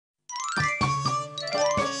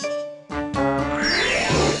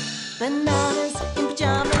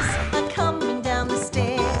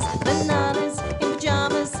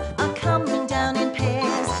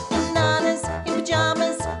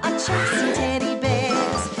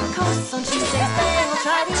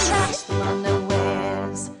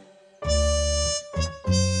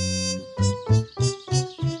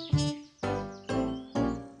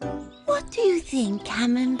think,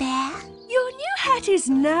 Camembert? Your new hat is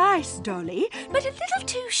nice, Dolly, but a little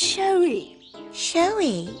too showy.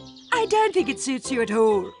 Showy? I don't think it suits you at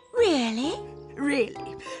all. Really?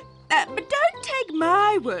 Really. But don't take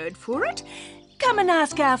my word for it. Come and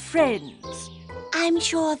ask our friends. I'm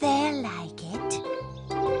sure they'll like it.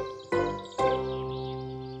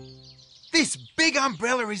 This big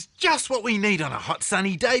umbrella is just what we need on a hot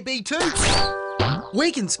sunny day, B2.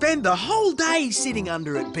 We can spend the whole day sitting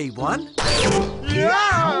under it, B1.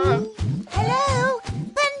 Yeah! Hello?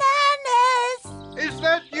 Bananas! Is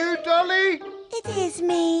that you, Dolly? It is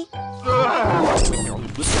me.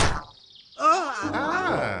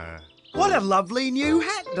 What a lovely new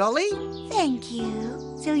hat, Dolly. Thank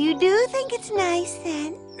you. So you do think it's nice,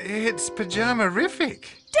 then? It's pajama-rific.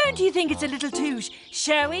 Don't you think it's a little too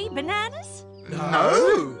showy, Bananas?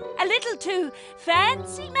 No. A little too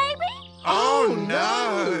fancy, maybe? Oh,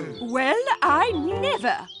 no. Well, I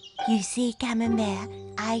never. You see, Camembert,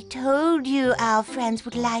 I told you our friends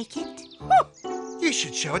would like it. You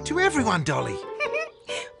should show it to everyone, Dolly.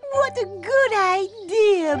 What a good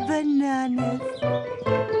idea, Bananas.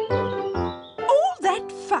 All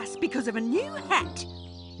that fuss because of a new hat.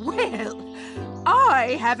 Well,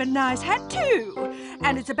 I have a nice hat too,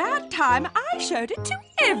 and it's about time I showed it to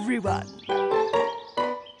everyone.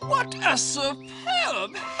 What a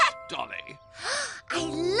superb hat, Dolly! I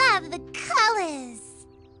love the colours.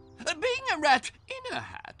 Being a rat in a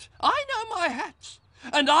hat, I know my hats.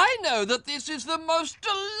 And I know that this is the most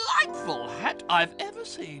delightful hat I've ever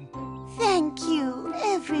seen. Thank you,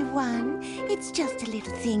 everyone. It's just a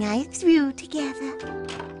little thing I threw together.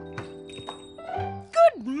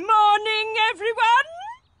 Good morning, everyone.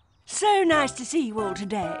 So nice to see you all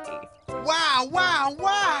today. Wow, wow,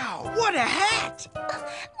 wow! What a hat!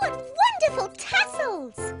 What wonderful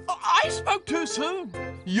tassels! I spoke too soon.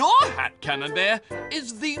 Your hat, Camembert,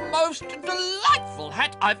 is the most delightful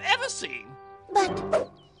hat I've ever seen. But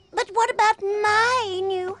what about my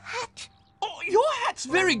new hat? Oh, your hat's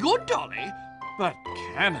very good, Dolly. But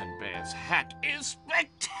Camembert's hat is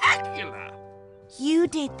spectacular. You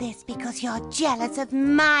did this because you're jealous of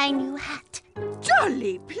my new hat.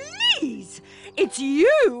 Dolly, please. It's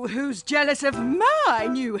you who's jealous of my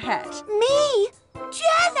new hat. Me?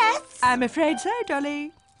 Jealous? I'm afraid so,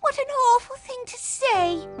 Dolly. What an awful thing to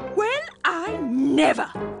say. Well, I never.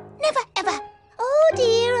 Never, ever. Oh,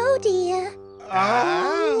 dear, oh, dear.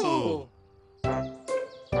 Oh.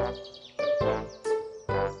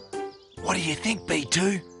 What do you think,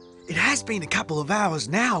 B2? It has been a couple of hours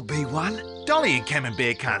now, B1. Dolly and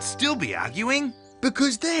Camembert can't still be arguing.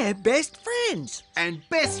 Because they're best friends. And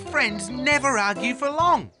best friends never argue for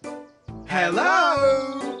long.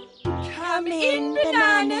 Hello? Come in,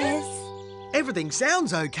 Bananas. Everything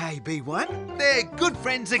sounds okay, B1. They're good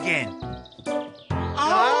friends again.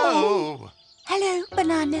 Oh. Hello,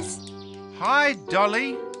 Bananas. Hi,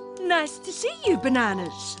 Dolly. Nice to see you,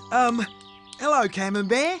 Bananas. Hello,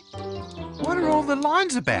 Camembert. What are all the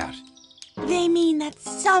lines about? They mean that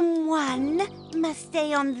someone must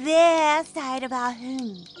stay on their side of our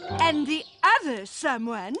home. And the other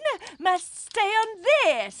someone must stay on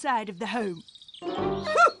their side of the home.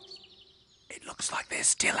 It looks like they're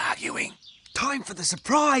still arguing. Time for the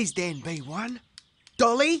surprise then, B1.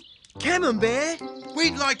 Dolly, Camembert,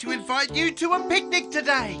 We'd like to invite you to a picnic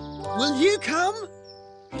today. will you come?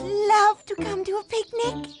 I'd love to come to a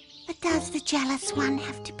picnic. But does the jealous one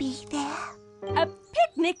have to be there? A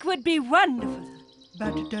picnic would be wonderful.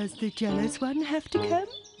 But does the jealous one have to come?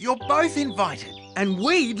 You're both invited. And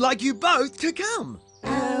we'd like you both to come.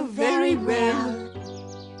 Oh, very well.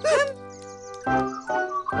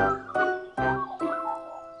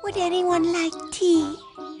 Would anyone like tea?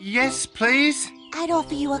 Yes, please. I'd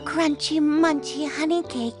offer you a crunchy, munchy honey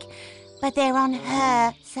cake, but they're on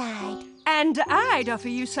her side. And I'd offer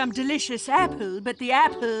you some delicious apple, but the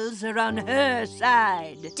apples are on her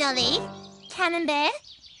side. Dolly, Camembert,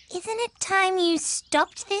 isn't it time you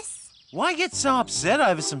stopped this? Why get so upset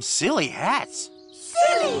over some silly hats?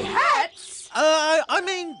 Silly hats! I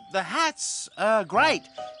mean, the hats are great.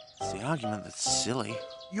 It's the argument that's silly.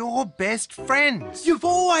 You're best friends. You've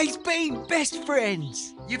always been best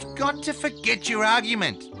friends. You've got to forget your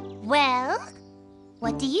argument. Well,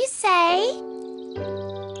 what do you say?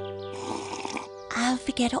 I'll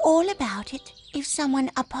forget all about it if someone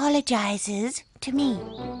apologizes to me.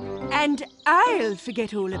 And I'll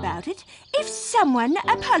forget all about it if someone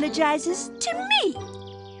apologizes to me.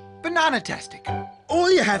 Banana-tastic. All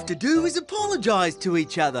you have to do is apologise to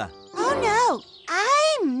each other. Oh, no,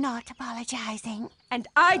 I'm not apologizing. And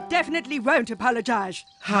I definitely won't apologize.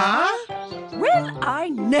 Huh? Well, I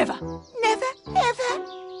never. Never, ever.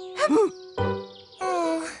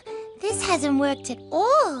 Oh, this This hasn't worked at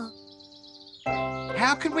all.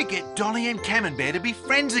 How can we get Dolly and Camembert to be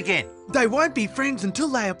friends again? They won't be friends until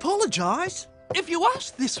they apologise. If you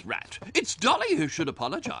ask this rat, it's Dolly who should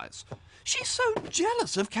apologise. She's so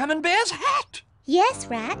jealous of Camembert's hat. Yes,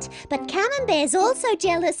 Rat, but Camembert's also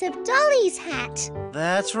jealous of Dolly's hat.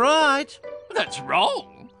 That's right. That's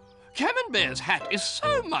wrong. Camembert's hat is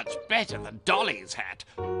so much better than Dolly's hat.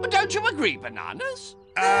 Don't you agree, Bananas?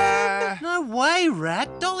 No way,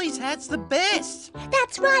 Rat. Dolly's hat's the best.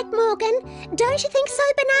 That's right, Morgan. Don't you think so,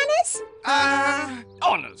 Bananas?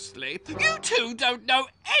 Honestly, you two don't know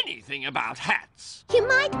anything about hats. You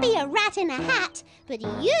might be a rat in a hat, but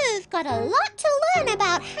you've got a lot to learn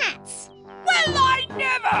about hats. Well, I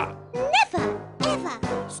never! Never, ever.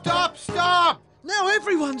 Stop, stop! Now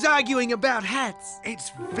everyone's arguing about hats.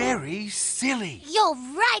 It's very silly. You're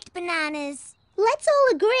right, Bananas. Let's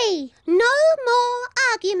all agree. No more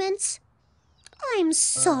arguments. I'm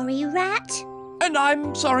sorry, Rat. And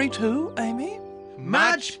I'm sorry too, Amy.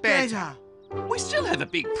 Much better. We still have a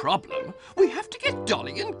big problem. We have to get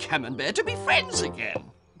Dolly and Camembert to be friends again.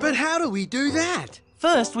 But how do we do that?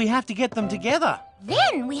 First, we have to get them together.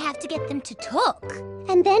 Then we have to get them to talk.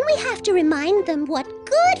 And then we have to remind them what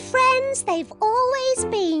good friends they've always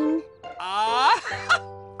been. I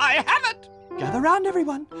have it! Gather round,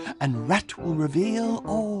 everyone, and Rat will reveal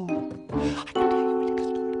all. I can tell you a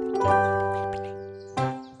little story.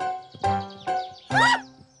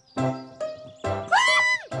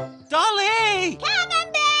 Dolly!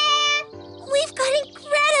 Camembert! We've got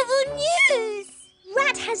incredible news.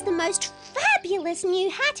 Rat has the most fabulous new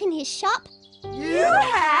hat in his shop. New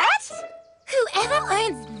hat? Whoever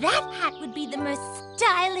owns that hat would be the most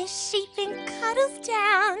stylish sheep in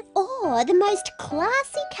Cuddlestown. Or the most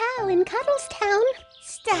classy cow in Cuddlestown.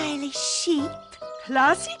 Stylish sheep?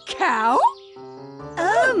 Classy cow?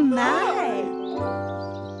 Oh, my.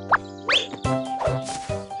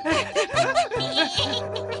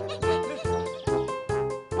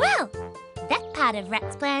 Well, that part of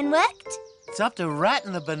Rat's plan worked. It's up to Rat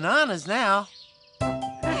and the Bananas now.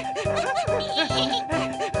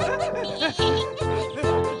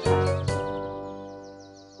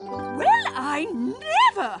 Well, I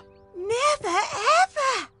never. Never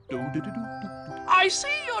ever. I see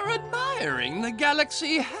you're admiring the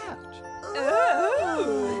galaxy hat.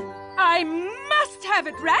 Oh. I must have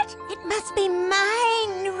it, Rat. It must be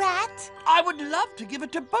mine, Rat. I would love to give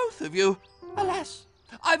it to both of you. Alas,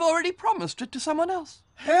 I've already promised it to someone else.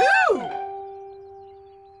 Who?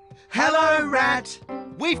 Hello, Rat.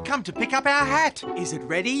 We've come to pick up our hat. Is it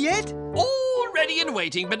ready yet? All ready and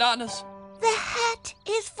waiting, Bananas. The hat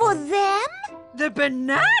is for them? The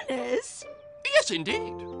Bananas? Yes,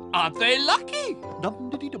 indeed. Aren't they lucky?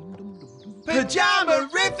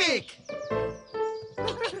 Pyjama-rific!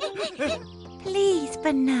 Please,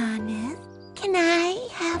 Bananas, can I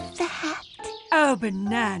have the hat? Oh,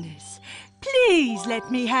 Bananas. Please let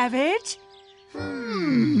me have it.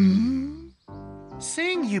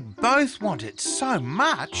 Seeing you both want it so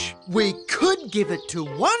much... We could give it to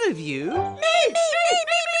one of you. Me!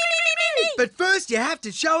 But first you have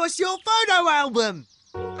to show us your photo album.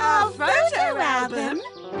 Our photo album?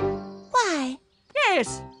 Why?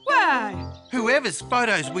 Yes, why? Whoever's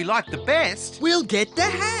photos we like the best... We'll get the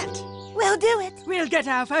hat. We'll do it. We'll get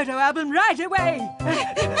our photo album right away.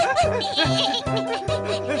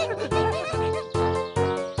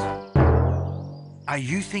 Are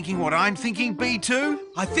you thinking what I'm thinking, B2?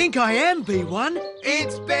 I think I am, B1.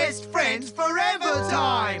 It's best friends forever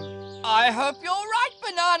time! I hope you're right,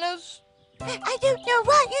 Bananas. I don't know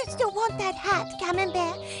why you still want that hat,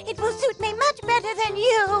 Camembert. It will suit me much better than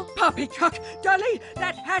you. Poppycock, Dolly,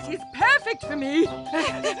 that hat is perfect for me.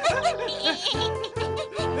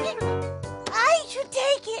 I should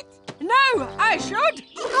take it. No, I should.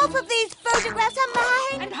 Half of these photographs are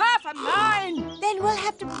mine. And half are mine. Then we'll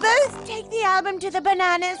have to both take the album to the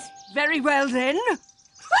Bananas. Very well, then.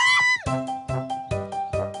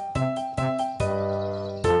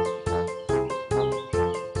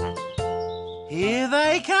 Here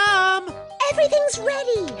they come. Everything's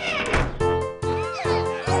ready.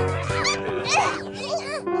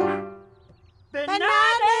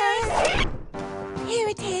 Bananas! Here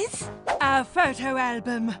it is. Our photo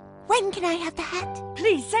album. When can I have the hat?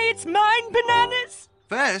 Please say it's mine, Bananas.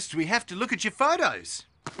 First, we have to look at your photos.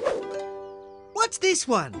 What's this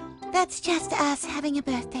one? That's just us having a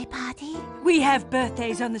birthday party. We have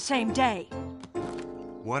birthdays on the same day.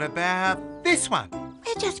 What about this one?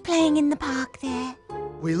 We're just playing in the park there.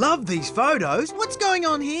 We love these photos. What's going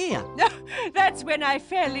on here? That's when I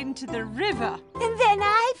fell into the river. And then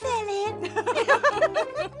I fell in.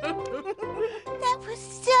 That was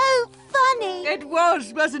so funny. It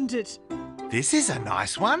was, wasn't it? This is a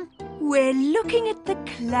nice one. We're looking at the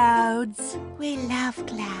clouds. We love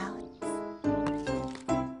clouds.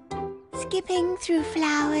 Skipping through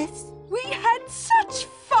flowers. We had such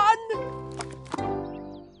fun.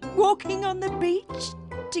 Walking on the beach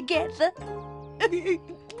together.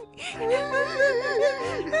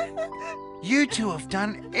 You two have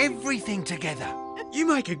done everything together. You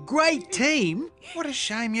make a great team. What a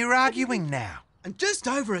shame you're arguing now. And just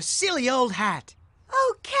over a silly old hat.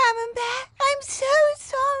 Oh, Camembert, I'm so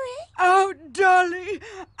sorry. Oh, Dolly,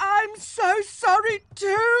 I'm so sorry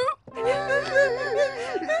too. Hooray!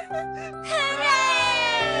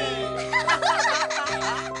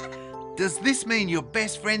 Does this mean you're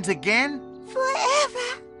best friends again?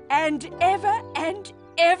 Forever. And ever and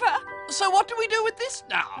ever. So what do we do with this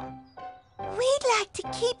now? We'd like to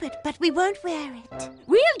keep it, but we won't wear it.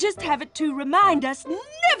 We'll just have it to remind us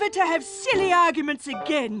never to have silly arguments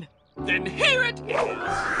again. Then here it is.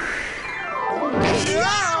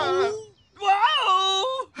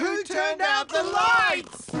 Whoa! Who turned out the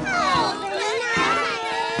lights? Oh, no!